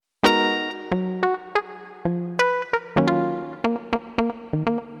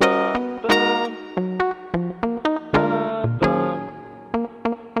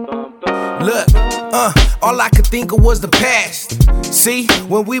All I could think of was the past. See,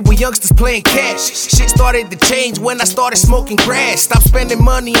 when we were youngsters playing cash, shit started to change when I started smoking grass. Stopped spending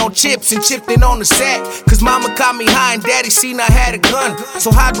money on chips and chipped in on the sack. Cause mama caught me high and daddy seen I had a gun.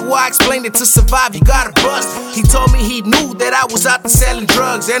 So how do I explain it? To survive you gotta bust. He told me he knew that I was out there selling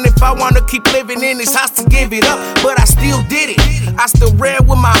drugs, and if I wanna keep living in this house to give it up. But I still did it. I still ran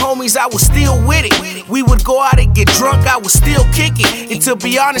with my homies, I was still with it. We would go out and get drunk, I was still kicking. And to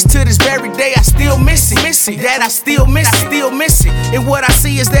be honest, to this very day, I still miss it. That I still miss it. And what I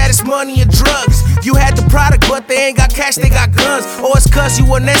see is that it's money and drugs. You had the product, but they ain't got cash, they got guns. Or it's cause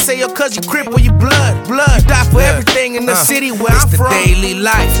you an essay, or cause you crip, or you blood. You die for everything in the city where I'm from. It's the daily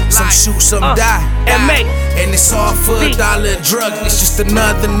life, some shoot, some die. And it's all for $1 a drug, it's just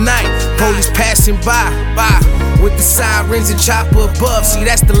another night. Police passing by with the sirens and chopper above. See,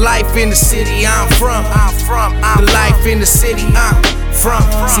 that's the life in the city I'm from. The life in the city I'm from.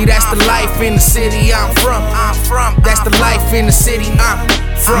 See, that's the life in the city I'm from. That's the life in the city I'm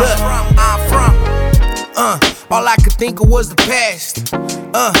from. All I could think of was the past.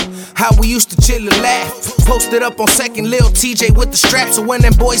 How we used to chill and laugh. Posted up on second, Lil TJ with the strap. So when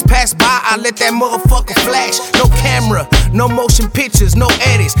them boys pass by, I let that motherfucker flash. No camera, no motion pictures, no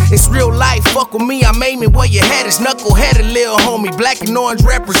edits. It's real life, fuck with me, I'm aiming where your head is. Knuckle-headed lil homie, black and orange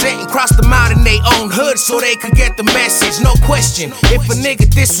representing. Crossed them out in they own hood so they could get the message. No question, if a nigga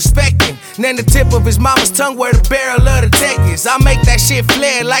disrespecting, then the tip of his mama's tongue where the barrel of the tech is. I make that shit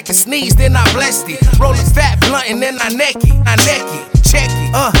flare like a sneeze, then I blessed it. Roll a fat blunt and then I neck it. Check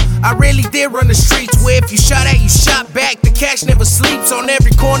it. I really did run the streets where if you shot at, you shot back. The cash never sleeps. On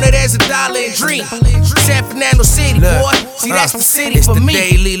every corner there's $1 a dream. San Fernando City, boy. See, that's the city for me.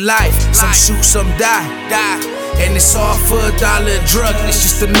 It's the daily life. Some shoot, some die. And it's all for $1 a drug. It's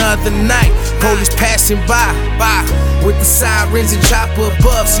just another night. Police passing by with the sirens and chopper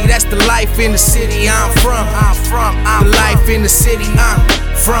above. See, that's the life in the city I'm from. The life in the city I'm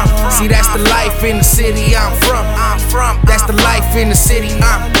from. See, that's the life in the city I'm from. That's the life in the city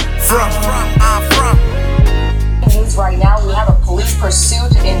I'm from. News right now, we have a police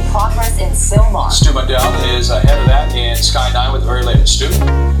pursuit in progress in Sylmar. Stu Mundell is ahead of that in Sky 9 with the very latest. Stu?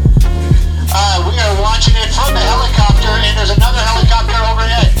 We are watching it from the helicopter, and there's another helicopter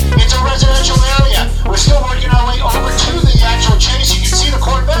overhead. It's a residential area. We're still working our way over to the actual chase. You can see the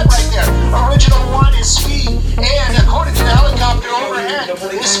Corvette right there. Original one is speed, and according to the helicopter overhead,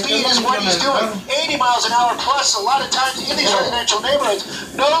 this speed is what he's doing. 80 miles an hour plus. A lot of times in these residential neighborhoods,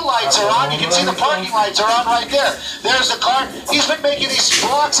 no lights are on. You can see the parking lights are on right there. There's the car. He's been making these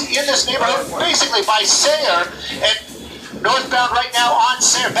blocks in this neighborhood, basically by Sayre, and northbound right now on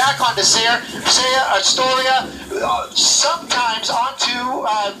Sayre, back onto Sayre, Astoria, sometimes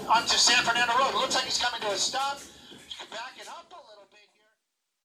onto San Fernando Road. Looks like he's coming to a stop. Backing up a little.